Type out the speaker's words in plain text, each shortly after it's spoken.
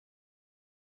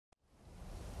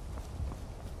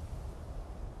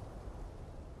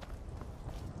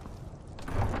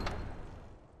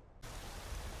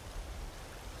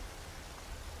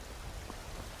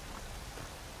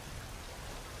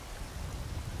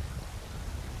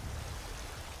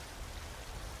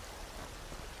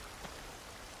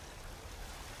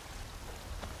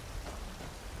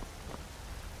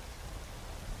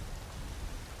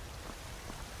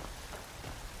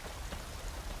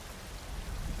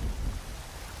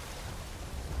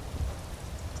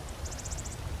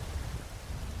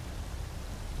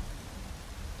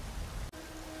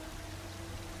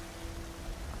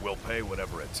pay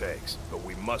whatever it takes, but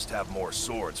we must have more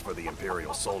swords for the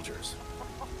Imperial soldiers.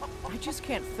 I just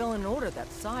can't fill an order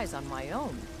that size on my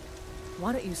own.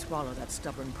 Why don't you swallow that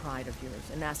stubborn pride of yours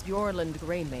and ask Yorland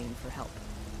Greymane for help?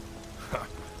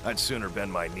 I'd sooner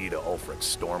bend my knee to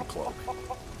Ulfric's Stormcloak.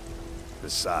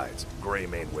 Besides,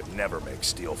 Greymane would never make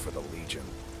steel for the Legion.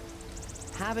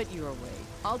 Have it your way.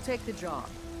 I'll take the job,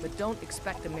 but don't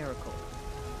expect a miracle.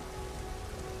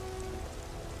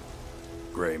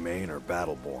 Greymane or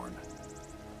Battleborn?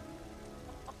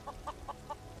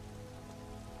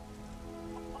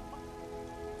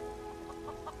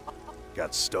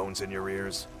 Got stones in your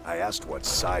ears? I asked what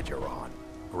side you're on.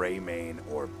 Greymane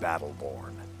or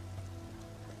Battleborn?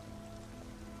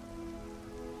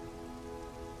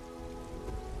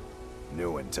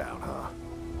 New in town, huh?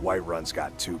 Whiterun's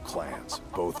got two clans,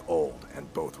 both old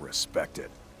and both respected.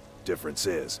 Difference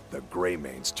is, the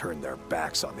Greymanes turned their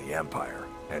backs on the Empire,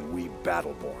 and we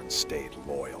Battleborn stayed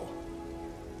loyal.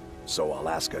 So I'll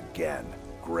ask again,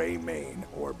 Greymane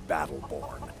or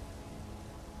Battleborn?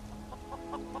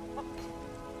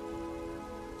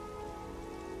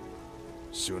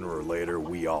 Sooner or later,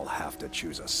 we all have to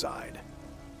choose a side.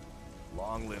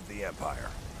 Long live the Empire.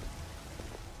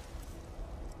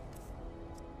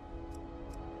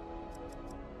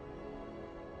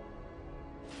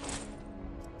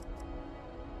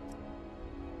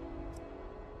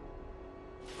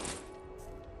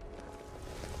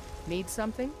 Need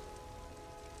something?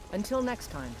 Until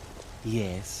next time.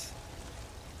 Yes.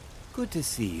 Good to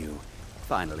see you.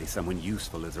 Finally, someone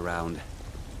useful is around.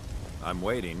 I'm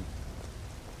waiting.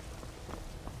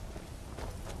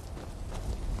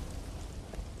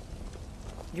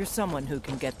 You're someone who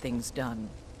can get things done.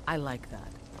 I like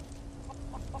that.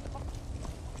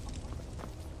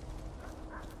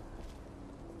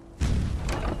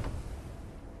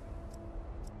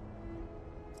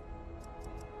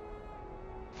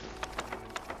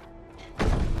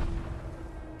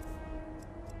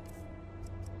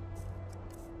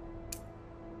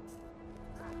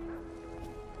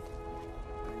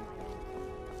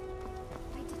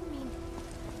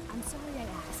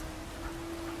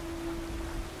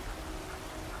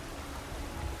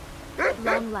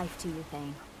 Long life to you,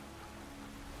 Thane.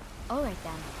 All right,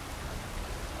 then.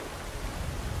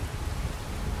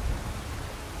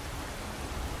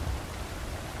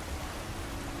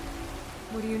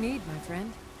 What do you need, my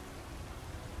friend?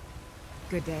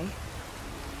 Good day.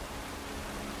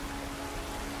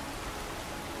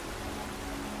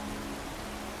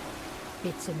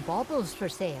 Bits and baubles for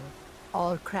sale,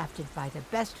 all crafted by the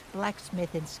best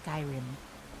blacksmith in Skyrim.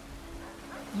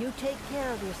 You take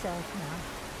care of yourself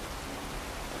now.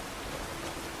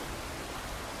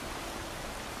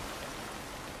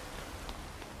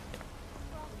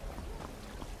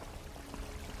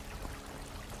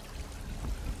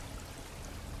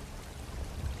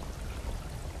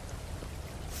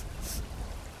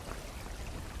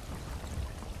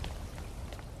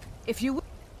 If you would,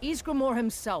 Ysgramor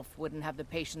himself wouldn't have the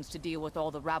patience to deal with all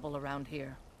the rabble around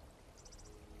here.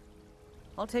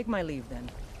 I'll take my leave then.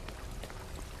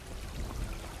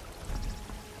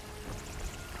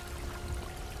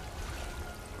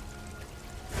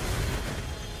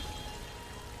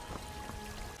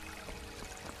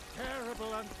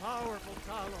 Terrible and powerful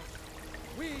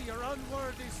Talos, we, your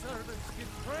unworthy servants, give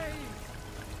praise,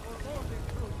 for only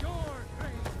through your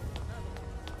grace.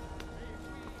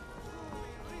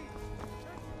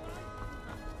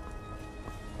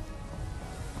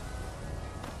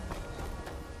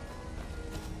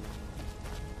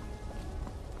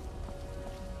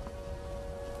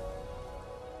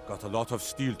 Got a lot of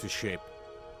steel to shape.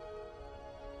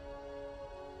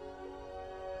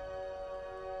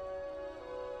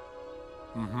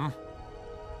 Mm-hmm.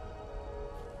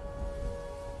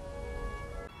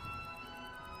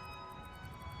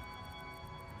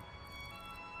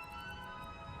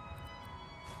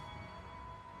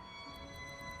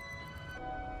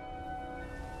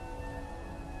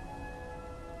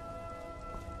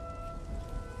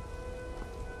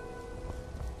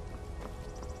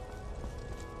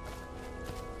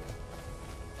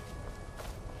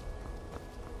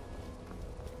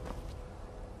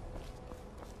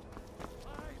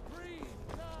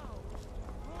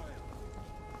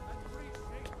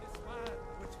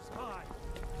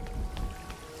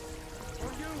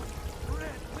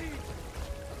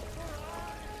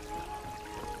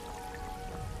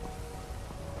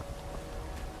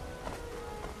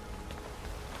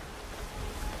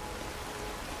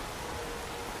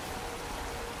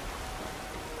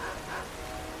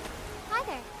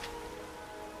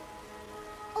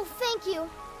 Oh, thank you,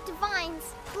 Divines.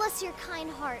 Bless your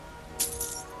kind heart.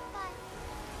 Bye.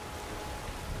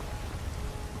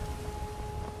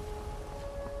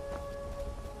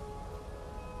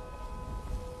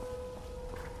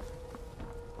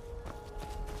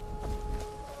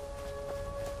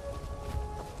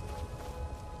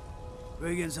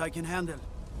 Brigands I can handle.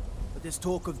 But this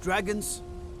talk of dragons?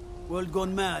 World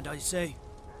gone mad, I say.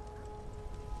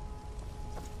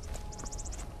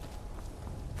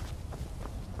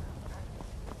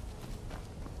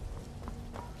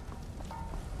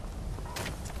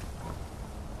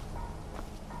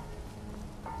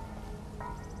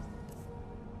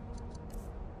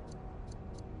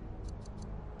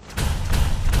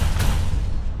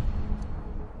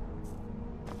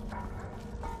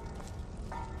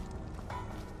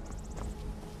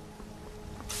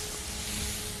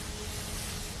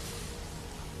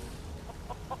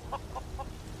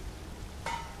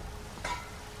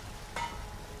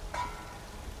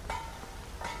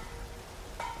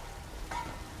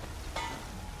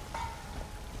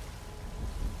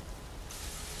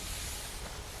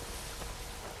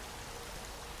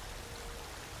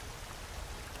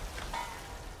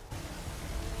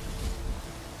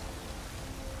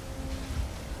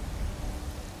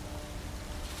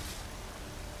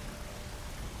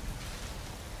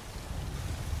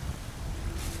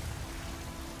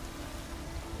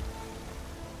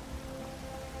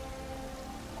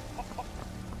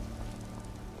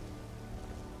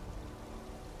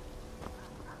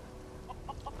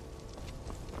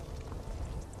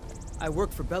 I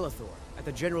work for Bellathor at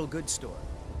the General Goods Store.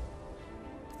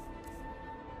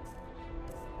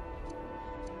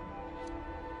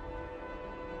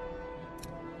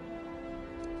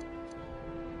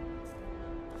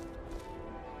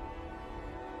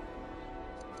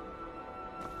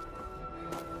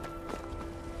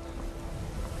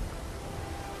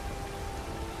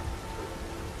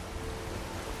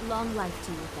 Long life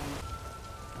to you, then.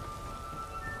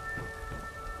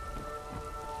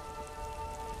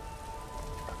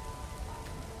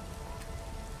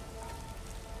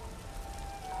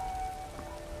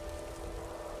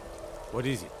 What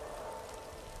is it?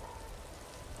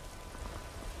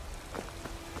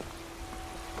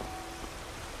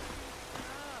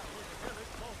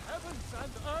 Heavens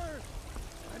and earth,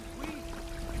 and we,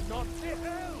 not the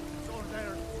elves or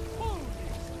their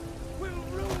ponies, will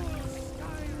rule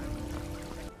Skyrim.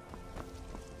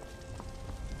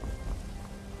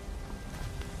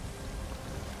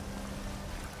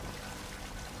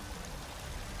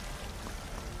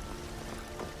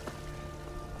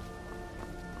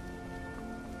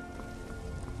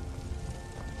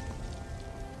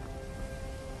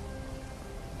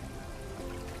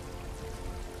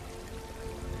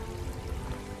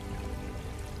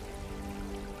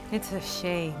 It's a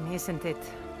shame, isn't it?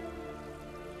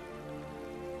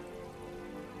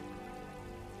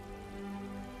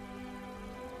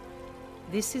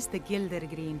 This is the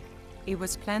Gildergreen. It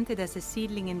was planted as a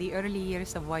seedling in the early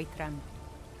years of Whiterun.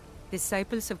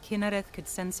 Disciples of Kynareth could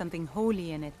sense something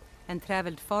holy in it, and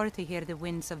traveled far to hear the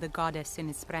winds of the goddess in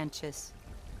its branches.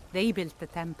 They built the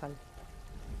temple.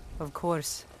 Of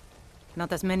course,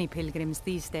 not as many pilgrims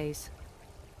these days.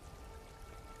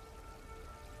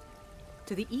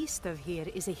 To the east of here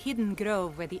is a hidden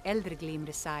grove where the Eldergleam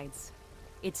resides.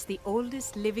 It's the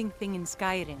oldest living thing in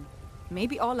Skyrim,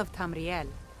 maybe all of Tamriel.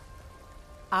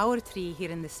 Our tree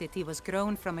here in the city was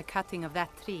grown from a cutting of that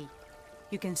tree.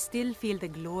 You can still feel the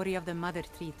glory of the mother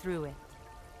tree through it.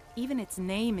 Even its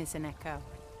name is an echo.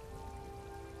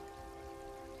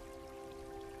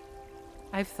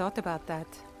 I've thought about that.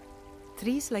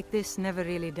 Trees like this never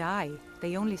really die,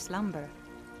 they only slumber.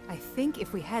 I think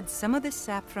if we had some of the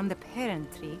sap from the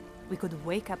parent tree, we could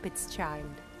wake up its child.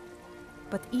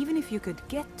 But even if you could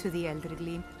get to the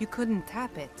Eldergleam, you couldn't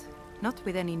tap it. Not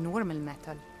with any normal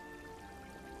metal.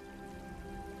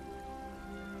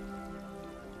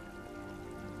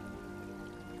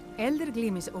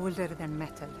 Eldergleam is older than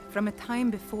metal, from a time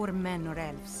before men or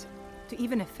elves. To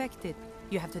even affect it,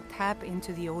 you have to tap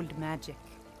into the old magic.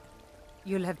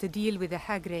 You'll have to deal with the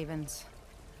Hagravens.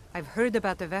 I've heard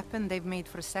about the weapon they've made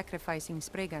for sacrificing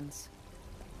Spriggans.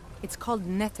 It's called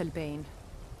Nettlebane.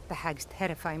 The hags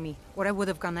terrify me, or I would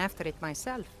have gone after it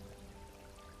myself.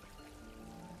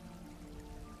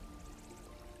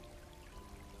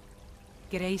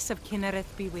 Grace of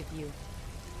Kynareth be with you.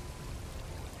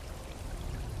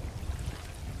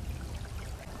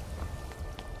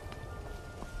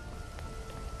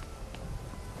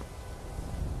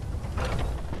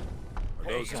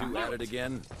 Are those two at it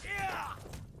again?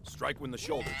 Strike when the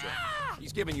shoulder turns.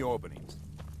 He's giving you openings.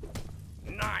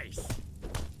 Nice!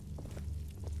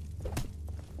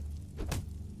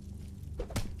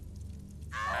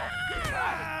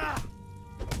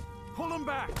 Pull him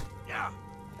back! Yeah.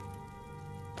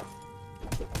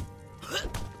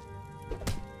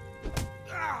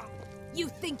 You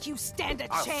think you stand a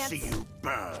chance? I'll see you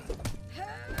burn!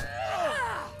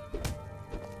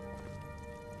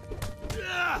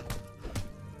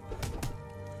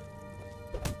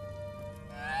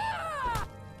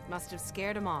 Must have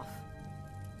scared him off.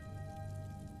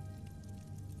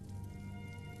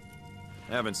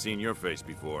 Haven't seen your face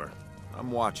before.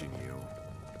 I'm watching you.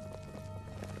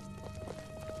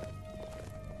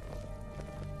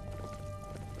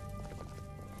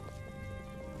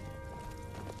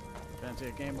 Fancy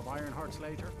a game of Iron Hearts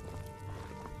later?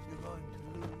 You're going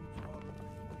to lose all of it.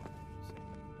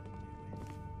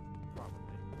 Probably.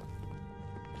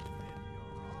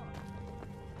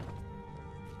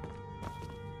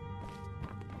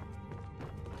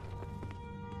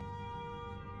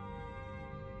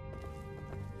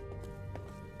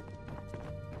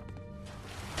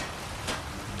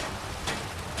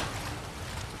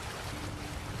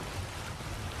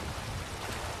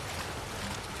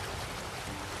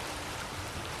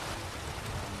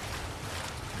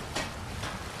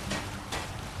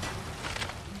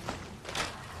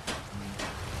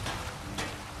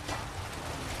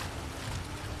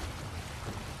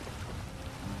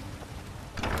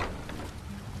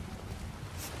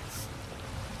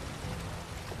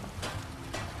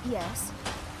 Yes.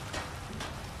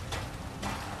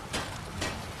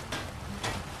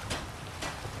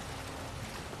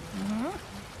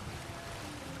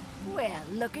 Well,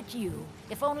 look at you.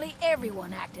 If only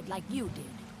everyone acted like you did.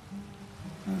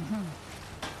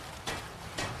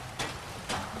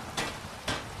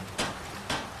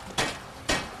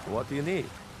 What do you need?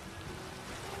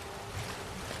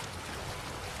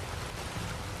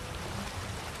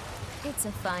 It's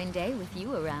a fine day with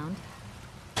you around.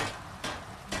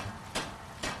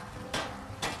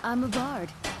 I'm a bard,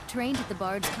 trained at the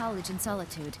Bard's College in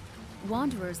Solitude.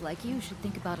 Wanderers like you should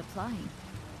think about applying.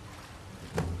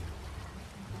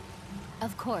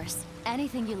 Of course,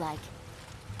 anything you like.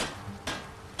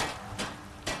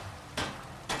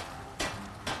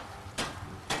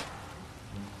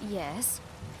 Yes?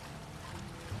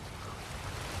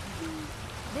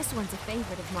 This one's a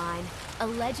favorite of mine. A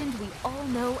legend we all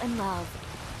know and love.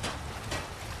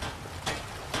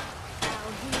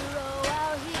 Our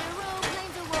hero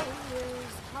claims a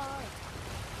warrior's heart.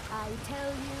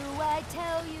 I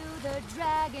tell you, the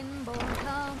Dragonborn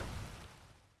come.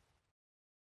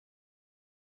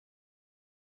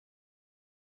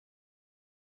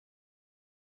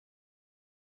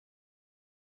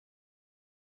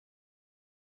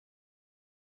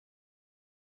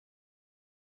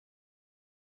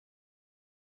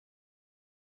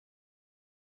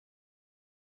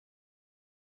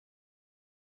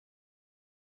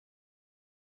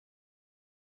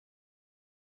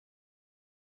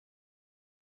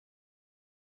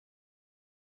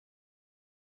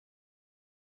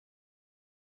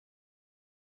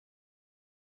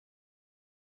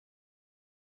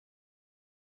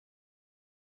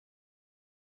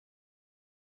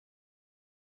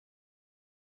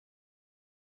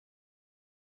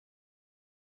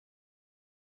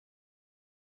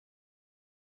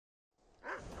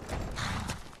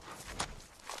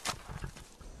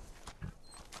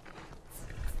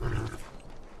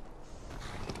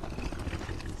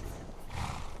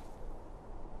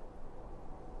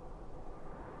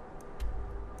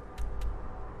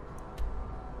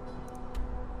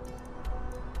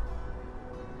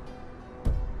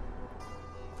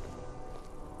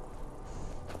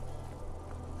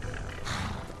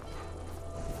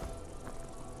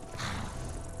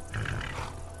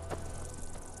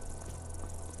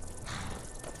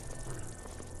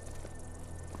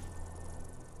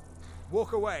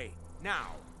 Walk away, now.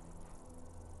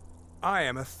 I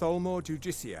am a Tholmor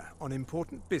Judiciar on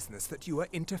important business that you are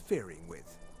interfering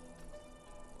with.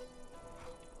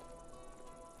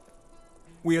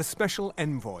 We are special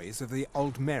envoys of the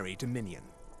Aldmeri Dominion,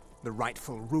 the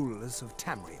rightful rulers of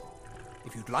Tamriel.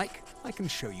 If you'd like, I can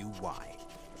show you why.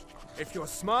 If you're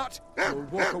smart, you'll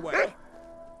walk away.